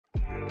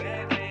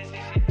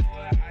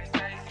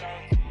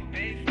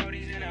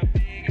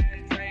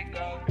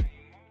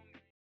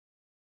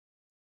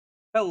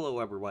Hello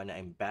everyone,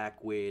 I'm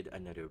back with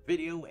another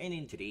video, and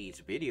in today's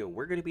video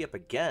we're going to be up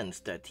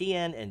against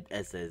Tien and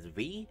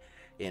SSV,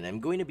 and I'm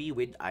going to be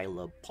with I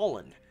Love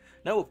Poland.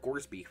 Now of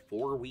course,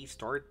 before we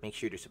start, make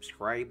sure to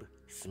subscribe,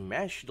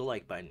 smash the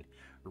like button,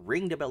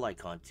 ring the bell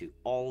icon to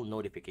all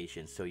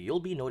notifications so you'll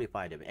be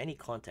notified of any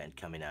content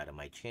coming out of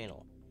my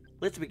channel.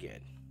 Let's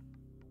begin.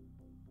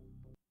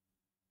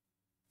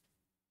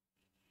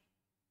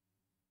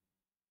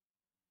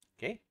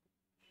 Okay.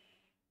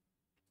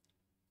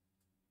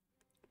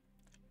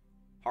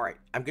 Alright,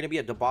 I'm gonna be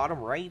at the bottom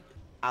right.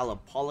 Ala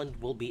Poland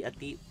will be at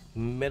the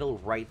middle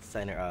right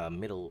center,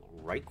 middle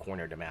right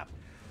corner of the map.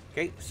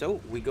 Okay, so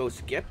we go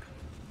skip.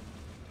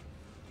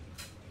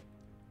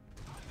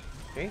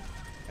 Okay,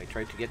 I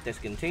tried to get this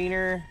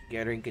container,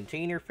 gathering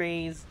container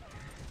phase,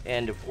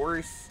 and of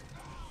course,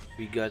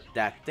 we got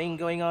that thing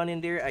going on in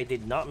there. I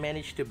did not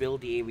manage to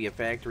build the area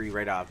factory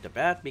right off the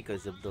bat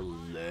because of the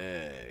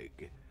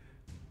lag.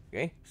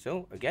 Okay,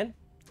 so again,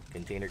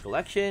 container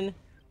collection.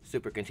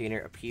 Super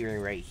container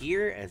appearing right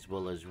here, as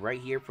well as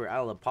right here for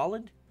Ala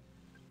Poland.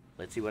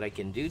 Let's see what I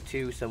can do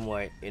to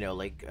somewhat,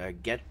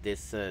 get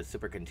this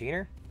super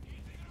container.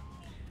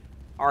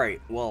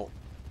 Alright, well,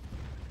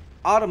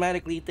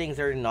 automatically things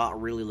are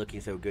not really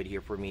looking so good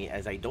here for me,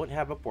 as I don't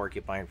have a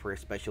porcupine for a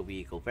special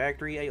vehicle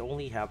factory. I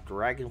only have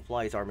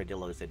dragonflies,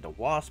 armadillos, and the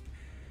wasp,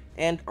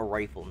 and a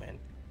rifleman.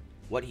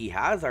 What he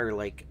has are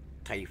like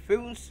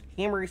typhoons,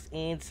 hammers,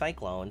 and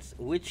cyclones,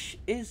 which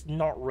is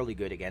not really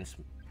good against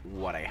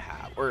what I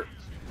have, or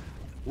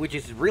which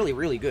is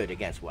really good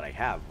against what I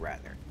have,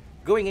 rather.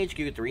 Going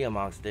HQ3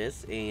 amongst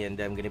this, and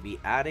I'm going to be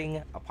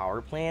adding a power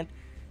plant,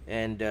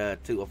 and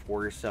to of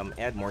course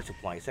add more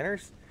supply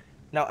centers.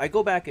 Now I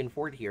go back and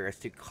forth here as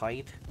to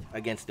kite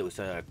against those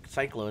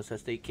cyclones,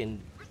 as they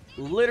can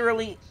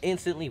literally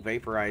instantly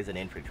vaporize an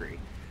infantry.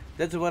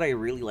 That's what I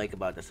really like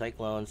about the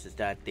cyclones, is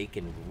that they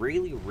can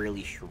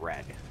really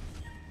shred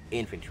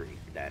infantry,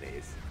 that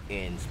is,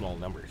 in small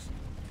numbers.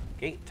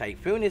 Okay,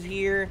 Typhoon is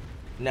here.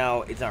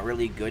 Now, it's not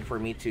really good for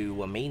me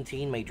to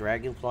maintain my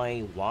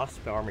Dragonfly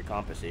Wasp armor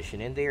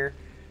composition in there.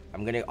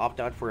 I'm going to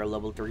opt out for a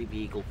level 3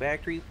 vehicle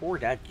factory for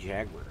that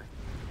Jaguar.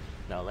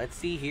 Now, let's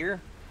see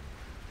here.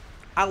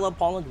 I Love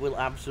Poland will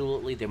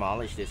absolutely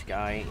demolish this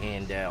guy,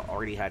 and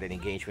already had an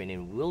engagement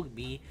and will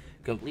be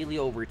completely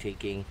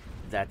overtaking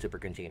that super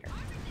container.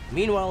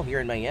 Meanwhile, here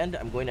in my end,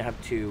 I'm going to have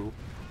to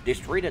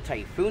destroy the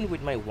Typhoon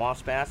with my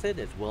Wasp Acid,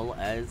 as well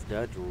as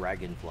the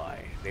Dragonfly.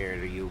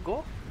 There you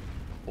go.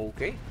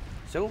 Okay,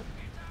 so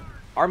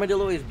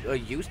Armadillo is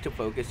used to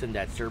focus on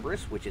that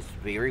Cerberus, which is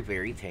very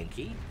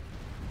tanky.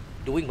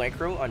 Doing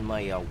micro on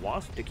my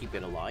Wasp to keep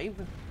it alive.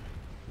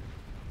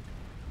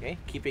 Okay,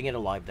 keeping it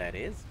alive, that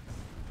is.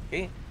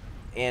 Okay,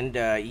 and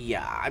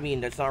yeah, I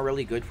mean, that's not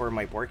really good for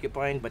my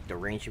Porcupine, but the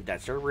range of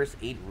that Cerberus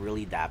ain't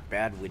really that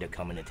bad with a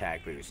common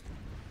attack boost.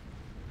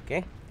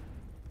 Okay,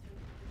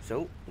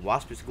 so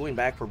Wasp is going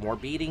back for more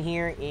beating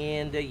here,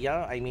 and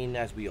yeah, I mean,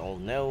 as we all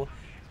know,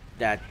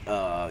 that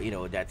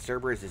that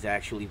Cerberus is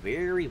actually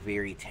very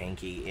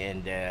tanky,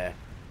 and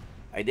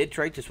I did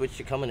try to switch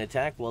to common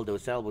attack while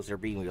those salvos are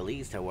being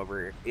released.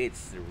 However,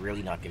 it's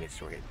really not gonna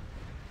destroy it.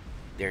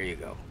 There you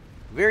go.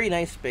 Very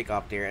nice pick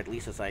up there. At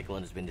least the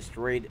Cyclone has been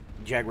destroyed.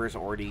 Jaguar's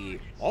already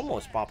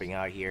almost popping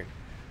out here.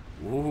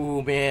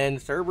 Ooh, man,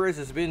 Cerberus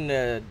has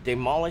been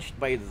demolished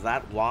by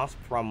that Wasp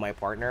from my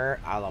partner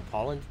Ala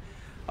Poland,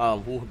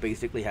 who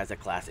basically has a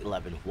class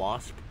 11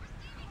 Wasp.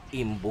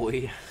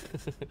 Imboy.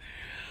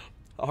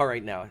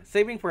 Alright, now,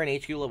 saving for an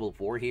HQ level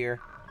 4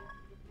 here.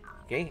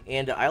 Okay,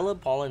 and I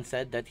Love Poland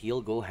said that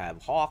he'll go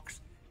have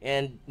Hawks,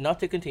 and not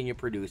to continue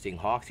producing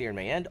Hawks here in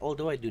my end,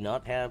 although I do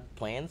not have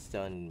plans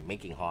on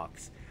making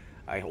Hawks.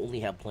 I only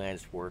have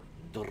plans for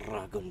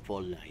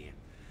Dragonfly.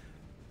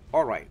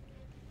 Alright.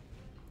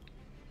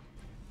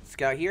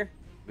 Scout here.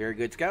 Very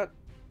good scout.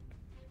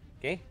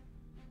 Okay.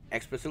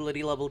 X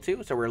facility level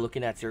 2, so we're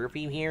looking at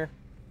Seraphim here.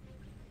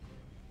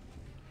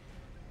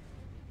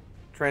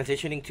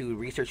 Transitioning to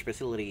research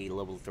facility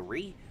level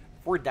 3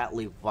 for that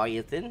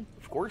Leviathan,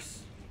 of course.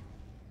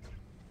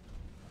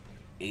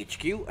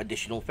 HQ,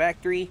 additional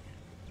factory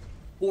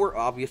for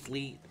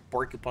obviously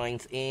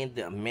Porcupines and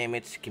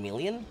Mammoth's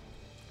Chameleon.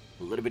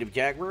 A little bit of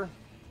Jaguar.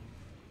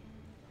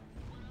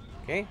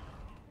 Okay.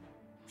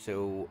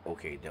 So,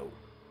 okay, though.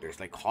 There's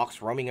like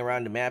Hawks roaming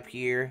around the map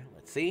here.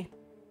 Let's see.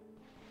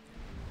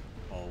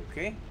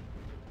 Okay.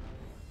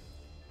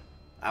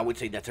 I would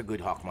say that's a good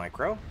Hawk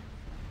micro.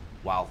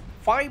 Wow,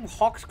 5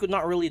 Hawks could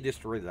not really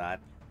destroy that.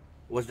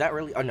 Was that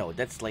really? Oh no,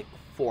 that's like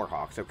 4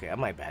 Hawks. Okay,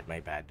 my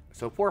bad.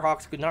 So 4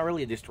 Hawks could not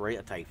really destroy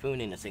a Typhoon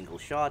in a single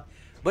shot,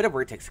 but a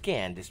Vertex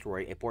can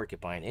destroy a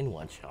Porcupine in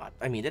 1 shot.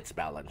 I mean, it's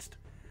balanced.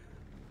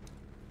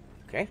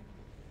 Okay.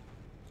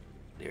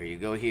 There you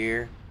go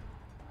here.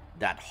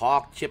 That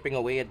Hawk chipping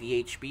away at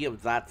the HP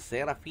of that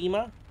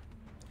Seraphima.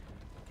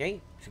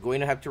 Okay, he's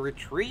going to have to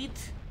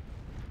retreat.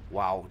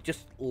 Wow,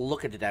 just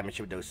look at the damage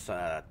of those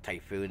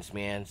Typhoons,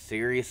 man.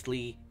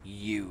 Seriously,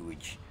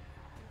 huge.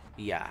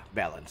 Yeah,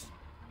 balanced.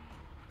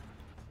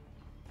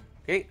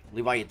 Okay,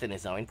 Leviathan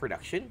is now in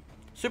production.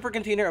 Super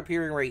container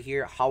appearing right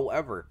here.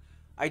 However,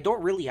 I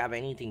don't really have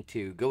anything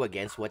to go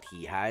against what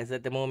he has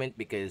at the moment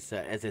because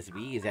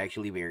SSV is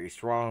actually very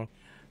strong.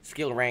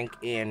 Skill rank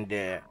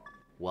and,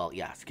 well,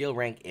 yeah, skill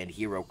rank and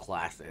hero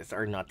classes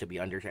are not to be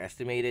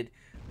underestimated.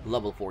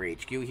 Level 4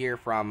 HQ here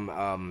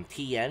from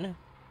Tien.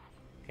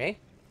 Okay.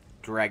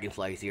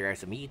 Dragonflies here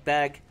as a meat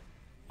bag.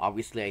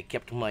 Obviously, I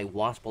kept my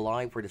wasp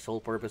alive for the sole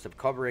purpose of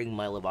covering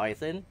my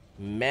Leviathan.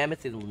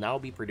 Mammoth will now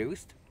be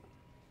produced.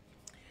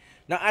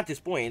 Now, at this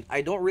point,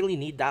 I don't really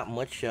need that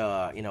much,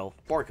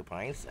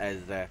 porcupines,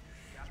 as,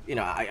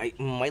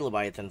 my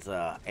Leviathan's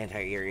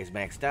anti-air is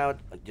maxed out.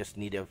 I just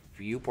need a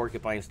few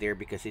porcupines there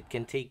because it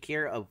can take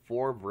care of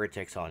 4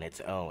 vertex on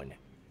its own.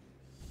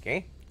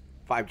 Okay,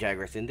 5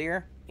 Jaguars in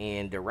there,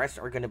 and the rest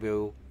are gonna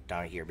go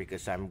down here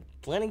because I'm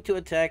planning to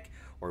attack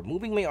or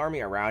moving my army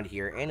around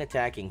here and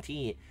attacking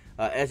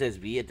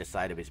SSV at the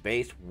side of his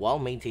base while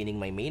maintaining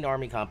my main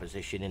army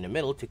composition in the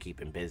middle to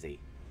keep him busy.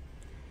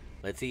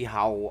 Let's see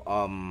how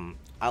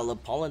Isle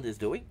of Poland is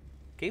doing.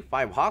 Okay,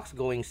 5 Hawks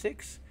going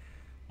 6.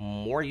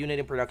 More unit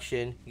in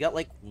production. You got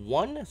like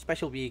 1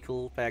 special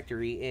vehicle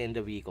factory and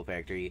a vehicle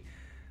factory.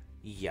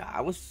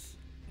 Yeah,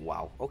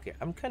 wow, okay,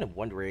 I'm kind of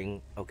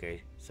wondering.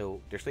 Okay, so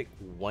there's like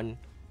 1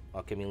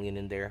 chameleon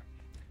in there.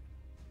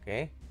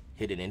 Okay,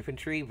 hidden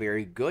infantry,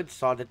 very good.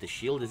 Saw that the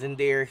shield is in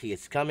there. He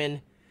is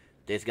coming.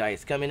 This guy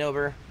is coming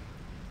over.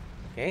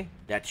 Okay,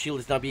 that shield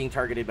is not being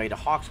targeted by the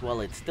Hawks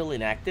while it's still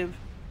inactive.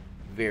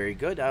 Very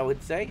good, I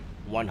would say.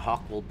 1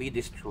 Hawk will be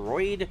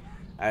destroyed,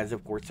 as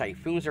of course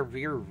Typhoons are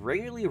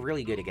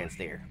really good against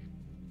there.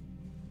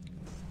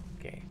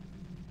 Okay.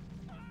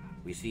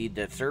 We see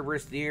the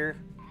Cerberus there,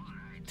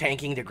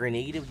 tanking the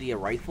grenade of the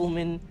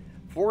Rifleman.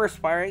 Forest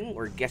firing,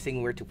 or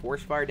guessing where to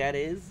force fire that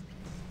is.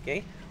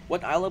 Okay.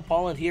 What Isle of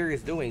Poland here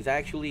is doing is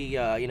actually,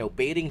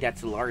 baiting that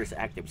Solaris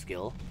active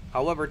skill.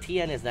 However,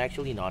 Tien is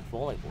actually not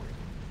falling for it.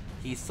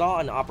 He saw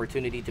an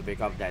opportunity to pick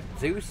up that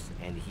Zeus,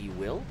 and he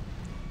will.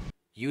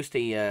 Used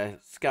a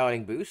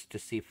scouting boost to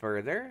see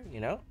further,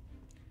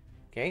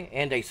 Okay,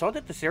 and I saw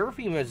that the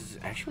Seraphim is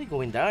actually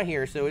going down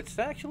here, so it's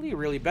actually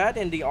really bad,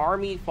 and the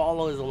army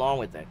follows along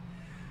with it.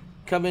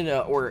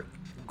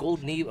 Gold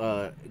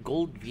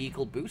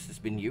vehicle boost has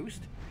been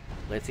used.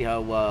 Let's see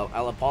how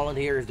Isle of Poland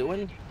here is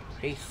doing.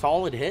 A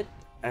solid hit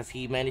as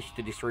he managed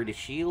to destroy the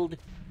shield.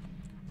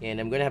 And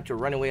I'm gonna have to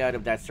run away out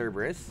of that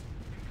Cerberus.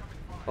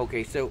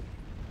 Okay, so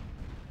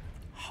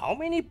how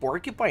many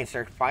porcupines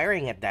are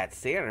firing at that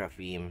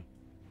Seraphim?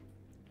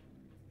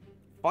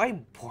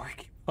 5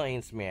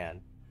 porcupines,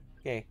 man.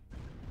 Okay.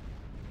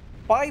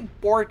 5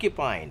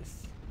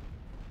 porcupines.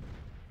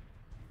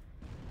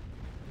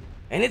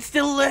 And it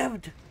still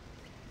lived!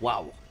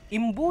 Wow.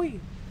 Imboy!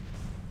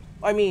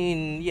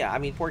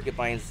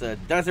 Porcupines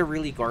does a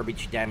really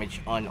garbage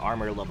damage on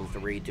armor level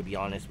 3, to be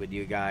honest with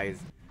you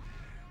guys.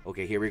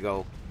 Okay, here we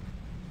go.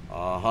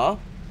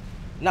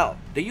 Now,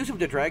 the use of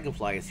the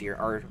dragonflies here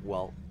are,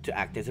 well, to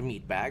act as a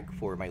meat bag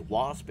for my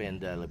wasp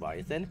and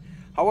Leviathan.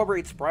 However,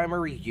 its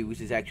primary use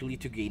is actually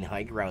to gain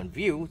high ground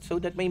view so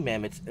that my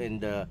mammoths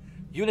and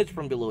units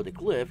from below the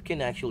cliff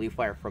can actually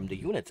fire from the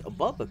units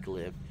above the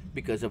cliff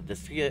because of the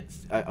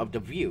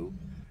view.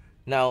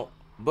 Now,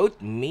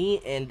 both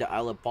me and the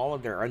Isle of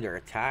Poland are under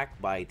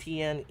attack by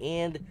Tien,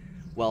 and,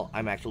 well,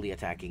 I'm actually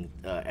attacking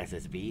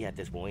SSV at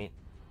this point.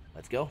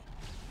 Let's go.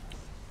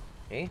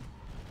 Okay.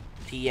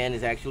 Tien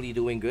is actually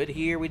doing good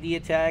here with the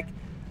attack.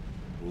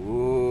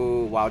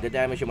 Ooh, wow, the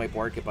damage of my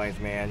porcupines,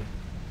 man.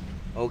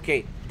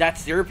 Okay, that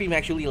Seraphim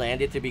actually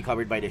landed to be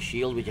covered by the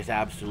shield, which is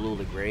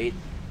absolutely great.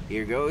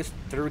 Here goes,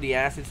 through the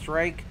acid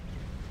strike.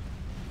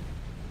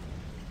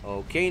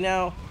 Okay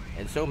now,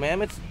 and so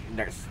mammoths,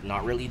 there's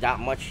not really that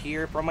much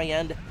here from my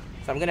end,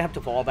 so I'm gonna have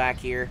to fall back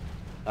here.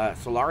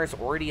 Solaris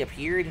already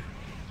appeared.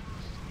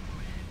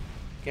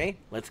 Okay,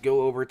 let's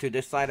go over to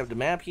this side of the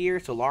map here.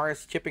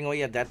 Solaris chipping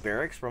away at that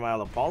barracks from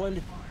Isle of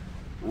Poland.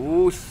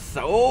 Ooh,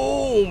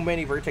 so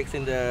many vertex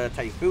in the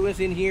Typhoons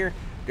in here.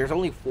 There's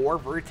only 4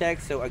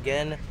 vertex, so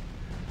again,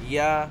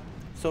 yeah,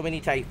 so many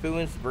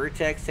Typhoons,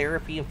 vertex,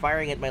 Seraphim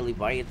firing at my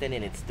Leviathan,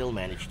 and it still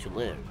managed to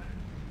live.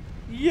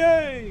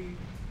 Yay!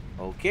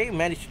 Okay,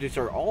 managed to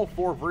destroy all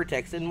 4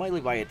 vertex, and my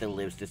Leviathan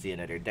lives to see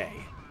another day.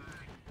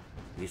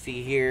 You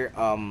see here,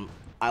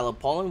 Isle of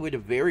Poland with a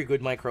very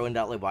good micro in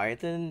that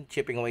Leviathan,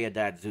 chipping away at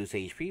that Zeus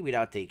HP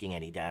without taking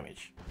any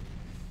damage.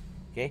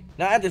 Okay,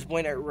 now at this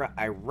point,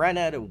 I ran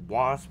out of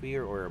Wasp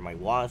here, or my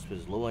Wasp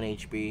is low on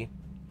HP.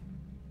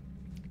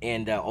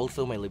 And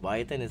also my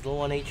Leviathan is low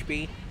on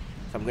HP. So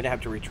I'm going to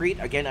have to retreat.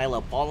 Again, Isle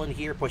of Poland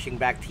here, pushing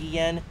back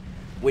Tien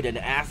with an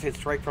acid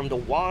strike from the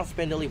Wasp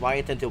and the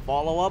Leviathan to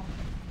follow up.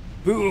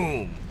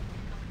 Boom!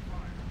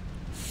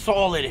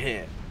 Solid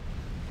hit.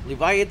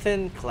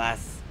 Leviathan,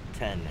 class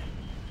 10.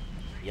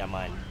 Yeah,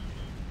 man.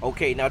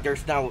 Okay, now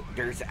there's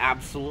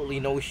absolutely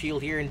no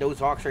shield here, and those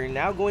Hawks are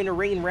now going to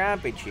rain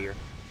rampage here.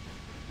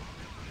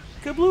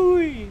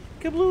 Kablooey!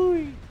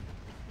 Kablooey!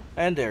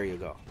 And there you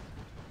go.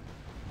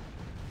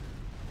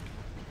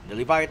 The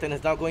Leviathan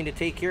is now going to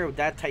take care of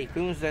that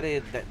Typhoon that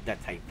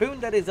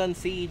is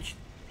unsieged.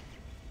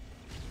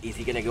 Is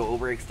he gonna go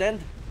overextend?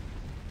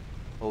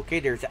 Okay,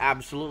 there's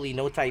absolutely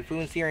no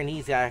typhoons here, and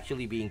he's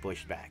actually being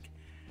pushed back.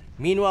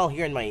 Meanwhile,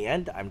 here in my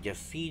end, I'm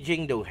just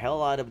sieging the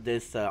hell out of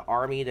this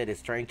army that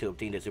is trying to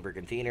obtain the super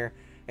container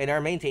and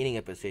are maintaining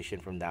a position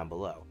from down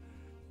below.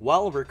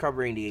 While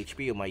recovering the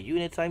HP of my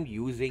units, I'm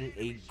using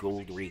a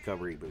gold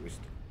recovery boost.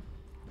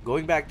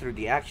 Going back through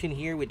the action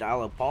here with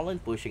Pollen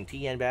pushing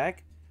Tien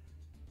back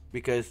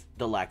because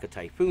the lack of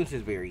typhoons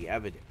is very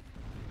evident.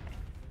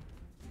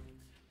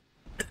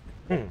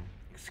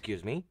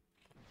 Excuse me.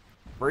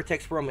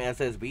 Vertex from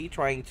SSV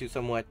trying to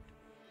somewhat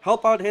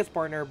help out his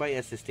partner by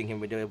assisting him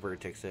with the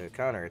Vertex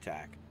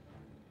counterattack.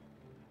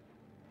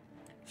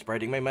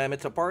 Spreading my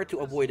mammoths apart to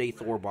avoid a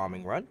Thor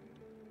bombing run.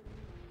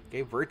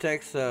 Okay,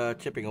 Vertex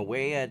chipping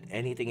away at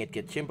anything it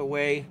can chimp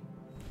away.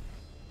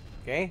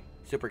 Okay,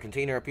 super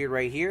container appeared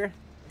right here.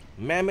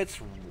 Mammoths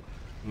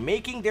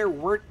making their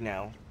work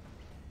now.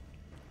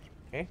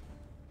 Okay.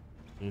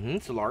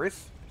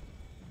 Solaris.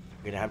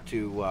 Gonna have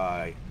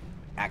to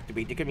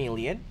activate the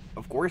chameleon.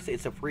 Of course,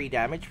 it's a free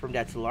damage from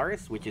that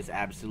Solaris, which is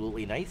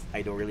absolutely nice.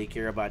 I don't really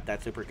care about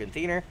that super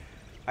container.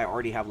 I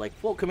already have like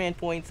full command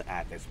points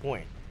at this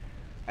point.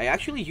 I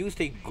actually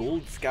used a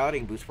gold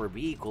scouting boost for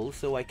vehicles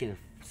so I can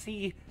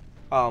see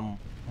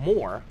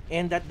more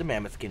and that the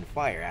mammoths can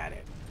fire at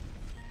it.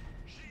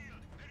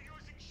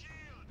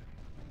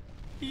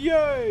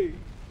 Yay!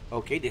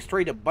 Okay,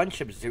 destroyed a bunch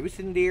of Zeus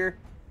in there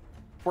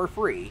for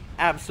free.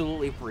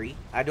 Absolutely free.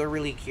 I don't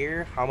really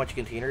care how much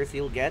containers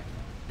he'll get.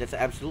 That's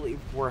absolutely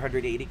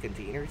 480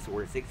 containers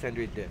or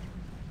 600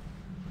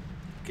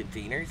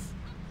 containers.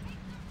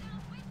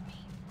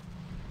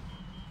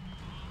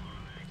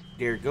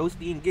 There goes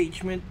the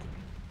engagement.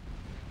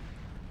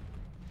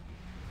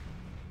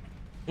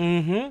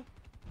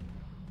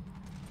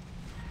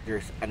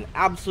 There's an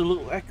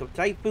absolute lack of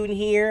typhoon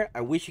here.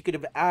 I wish you could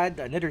have added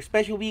another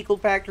special vehicle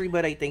factory,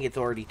 but I think it's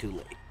already too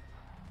late.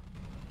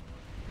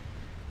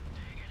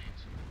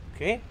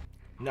 Okay.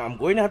 Now I'm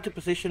going to have to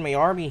position my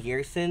army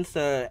here since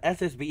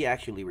SSB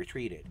actually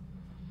retreated.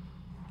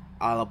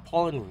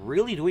 Pollen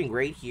really doing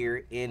great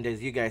here, and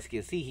as you guys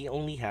can see, he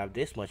only have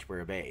this much for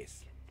a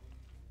base.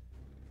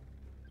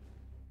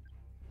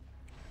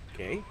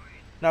 Okay.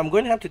 Now I'm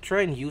going to have to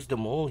try and use the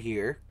mole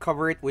here,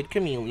 cover it with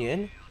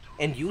chameleon,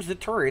 and use the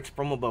turrets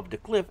from above the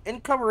cliff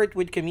and cover it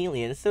with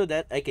chameleon so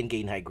that I can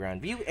gain high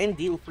ground view and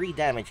deal free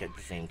damage at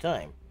the same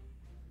time.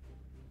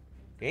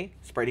 Okay,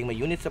 spreading my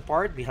units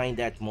apart behind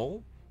that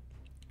mole.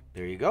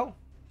 There you go.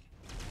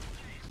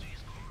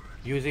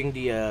 Using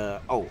the,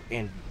 oh,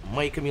 and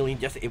my chameleon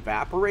just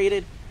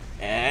evaporated.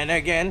 And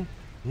again,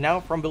 now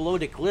from below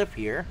the cliff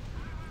here,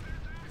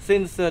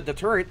 since the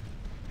turret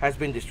has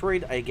been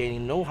destroyed, I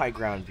gain no high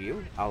ground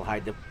view. I'll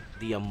hide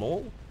the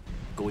mole.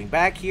 Going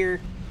back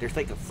here, there's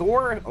like a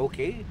Thor.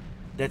 Okay,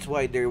 that's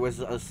why there was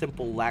a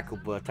simple lack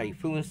of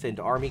typhoons in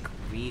the army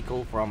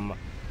vehicle from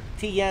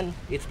Tien.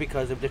 It's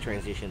because of the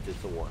transition to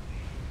Thor.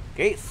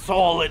 Okay,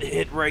 solid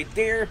hit right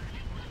there.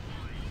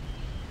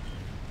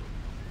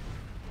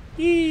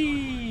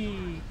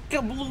 Yee!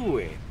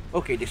 Kablooey!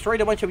 Okay,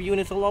 destroyed a bunch of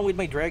units along with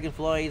my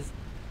dragonflies.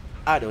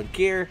 I don't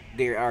care.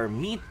 There are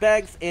meat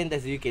bags, and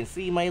as you can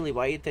see, my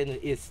Leviathan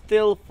is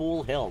still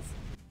full health.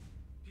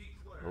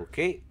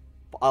 Okay,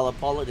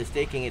 Apollo is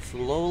taking it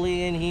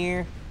slowly in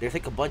here. There's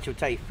like a bunch of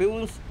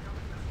typhoons.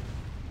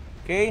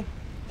 Okay,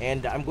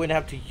 and I'm going to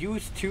have to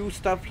use two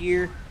stuff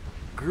here,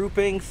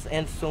 groupings,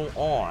 and so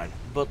on.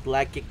 But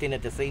lag kicked in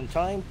at the same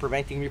time,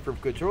 preventing me from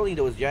controlling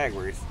those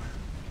jaguars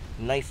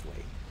nicely.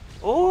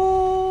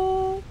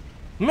 Oh,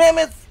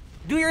 mammoth,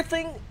 do your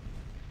thing.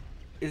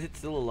 Is it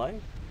still alive?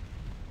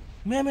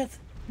 Mammoth,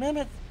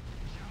 mammoth.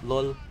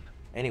 Lol.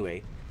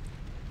 Anyway,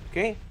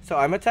 okay, so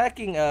I'm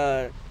attacking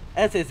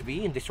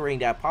SSB and destroying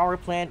that power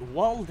plant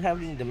while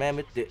having the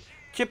mammoth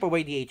chip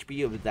away the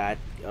HP of that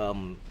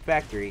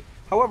factory.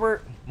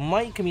 However,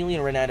 my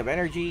chameleon ran out of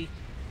energy.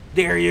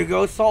 There you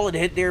go, solid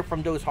hit there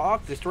from those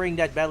hawks, destroying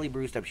that badly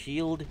bruised up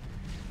shield.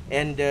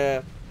 And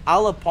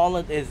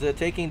Pollen is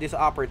taking this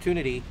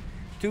opportunity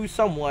to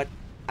somewhat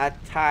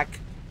attack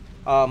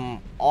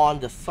on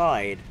the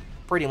side,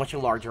 pretty much a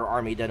larger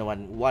army than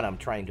what I'm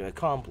trying to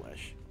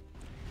accomplish.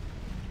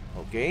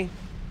 Okay,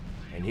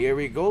 and here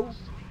we go.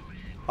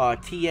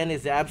 Tien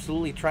is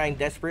absolutely trying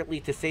desperately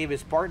to save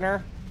his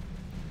partner.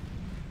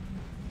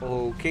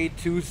 Okay,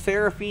 two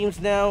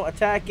Seraphims now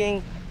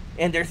attacking,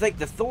 and there's like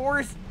the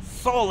Thors.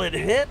 Solid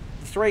hit,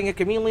 destroying a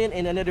chameleon,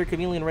 and another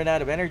chameleon ran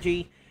out of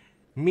energy.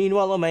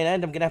 Meanwhile, on my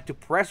end, I'm gonna have to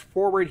press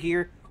forward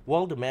here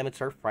while the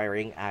mammoths are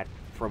firing at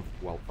from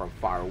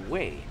far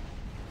away.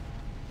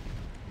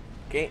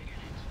 Okay,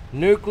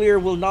 nuclear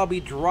will now be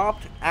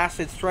dropped.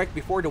 Acid strike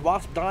before the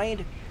wasp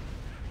died.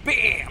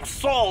 Bam!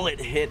 Solid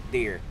hit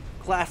there.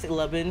 Class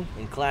 11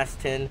 and class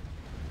 10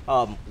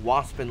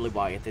 wasp and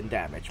Leviathan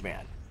damage,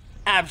 man.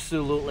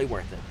 Absolutely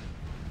worth it.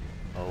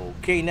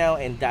 Okay, now,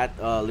 and that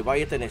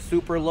Leviathan is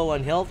super low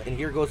on health, and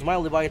here goes my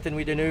Leviathan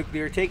with the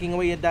nuclear, taking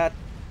away at that,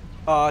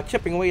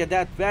 chipping away at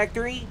that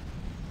factory.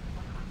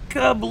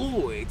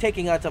 Kablooey!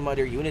 Taking out some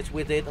other units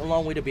with it,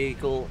 along with a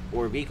vehicle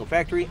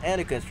factory and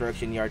a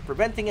construction yard,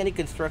 preventing any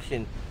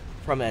construction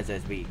from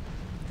SSB.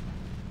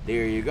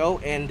 There you go.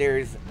 And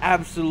there's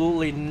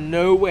absolutely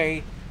no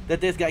way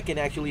that this guy can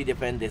actually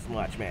defend this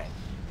much, man.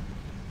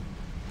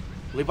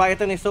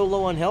 Leviathan is so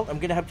low on health, I'm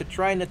gonna have to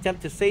try and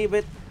attempt to save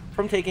it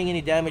from taking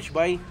any damage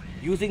by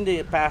using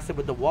the passive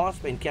with the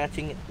Wasp and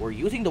catching, or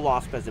using the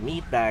Wasp as a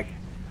meat bag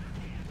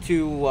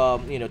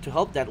to, you know, to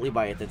help that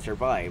Leviathan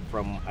survive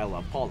from I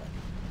Love Pollen.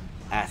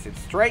 Acid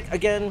Strike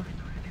again.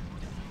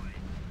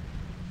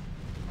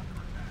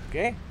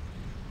 Okay.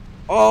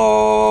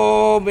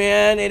 Oh,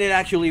 man, and it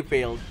actually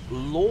failed.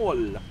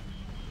 LOL.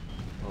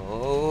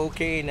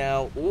 Okay,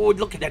 now. Oh,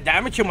 look at the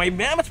damage of my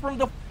mammoth from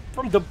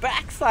the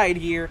backside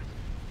here.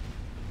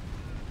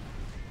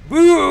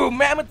 Boom!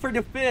 Mammoth for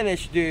the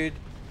finish, dude.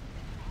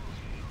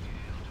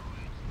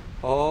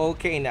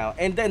 Okay, now.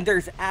 And then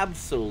there's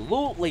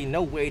absolutely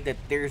no way that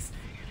there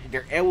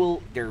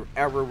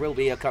ever will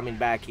be a coming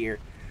back here.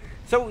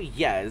 So,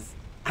 yes.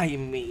 I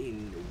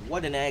mean,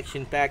 what an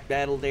action-packed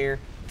battle there.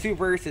 2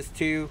 versus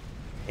 2.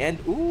 And,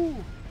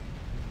 ooh.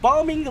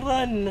 Bombing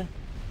run.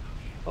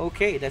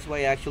 Okay, that's why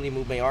I actually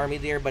moved my army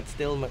there. But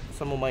still,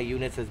 some of my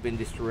units has been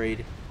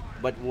destroyed.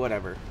 But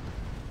whatever.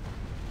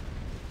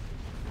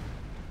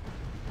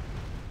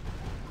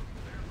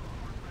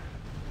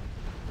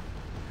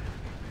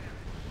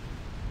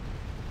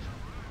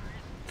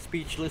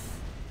 Speechless.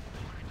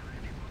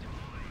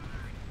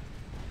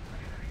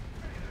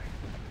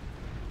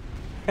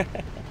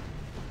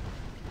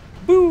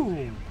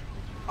 Boom!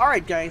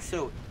 Alright guys,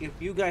 so if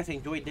you guys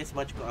enjoyed this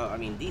much,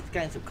 these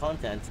kinds of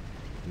content,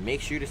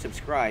 make sure to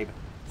subscribe,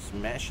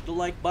 smash the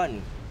like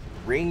button,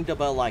 ring the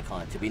bell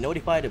icon to be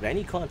notified of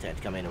any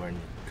content coming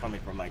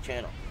from my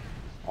channel.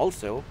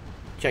 Also,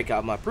 check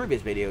out my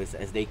previous videos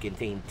as they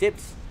contain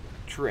tips,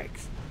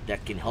 tricks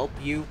that can help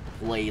you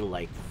play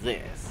like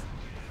this.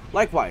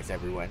 Likewise,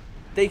 everyone,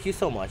 thank you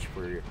so much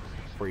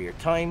for your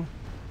time,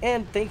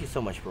 and thank you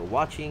so much for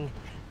watching.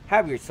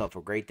 Have yourself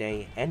a great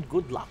day, and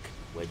good luck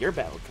with your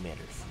battle,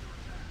 commanders.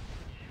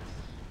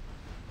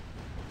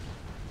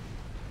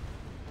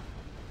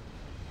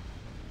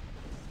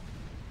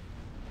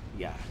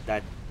 Yeah,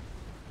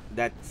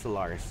 that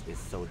Solaris is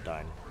so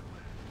done.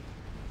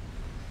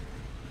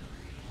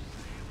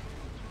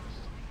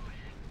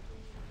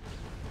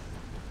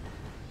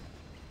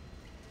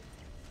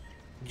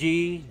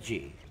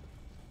 GG.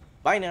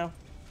 Bye now.